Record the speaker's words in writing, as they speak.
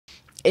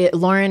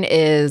Lauren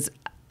is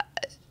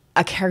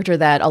a character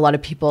that a lot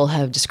of people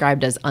have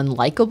described as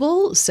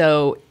unlikable.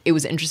 So it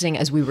was interesting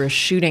as we were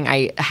shooting,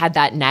 I had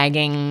that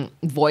nagging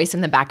voice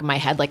in the back of my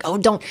head, like, oh,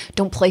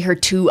 don't play her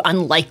too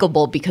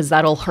unlikable because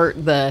that'll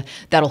hurt the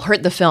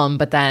film.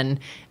 But then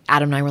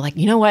Adam and I were like,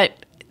 you know what?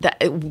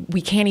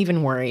 We can't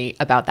even worry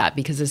about that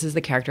because this is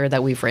the character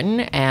that we've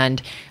written,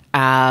 and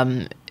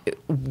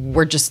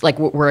we're just like,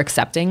 we're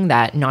accepting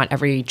that not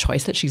every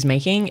choice that she's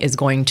making is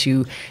going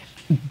to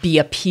be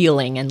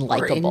appealing and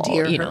likable,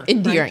 endearing.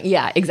 Right?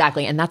 Yeah,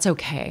 exactly. And that's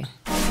okay.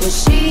 Well,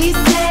 she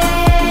said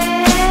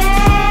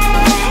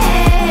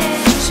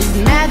she's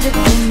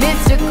magical,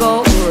 mystical,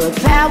 or a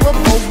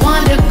powerful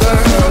wonder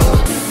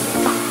girl.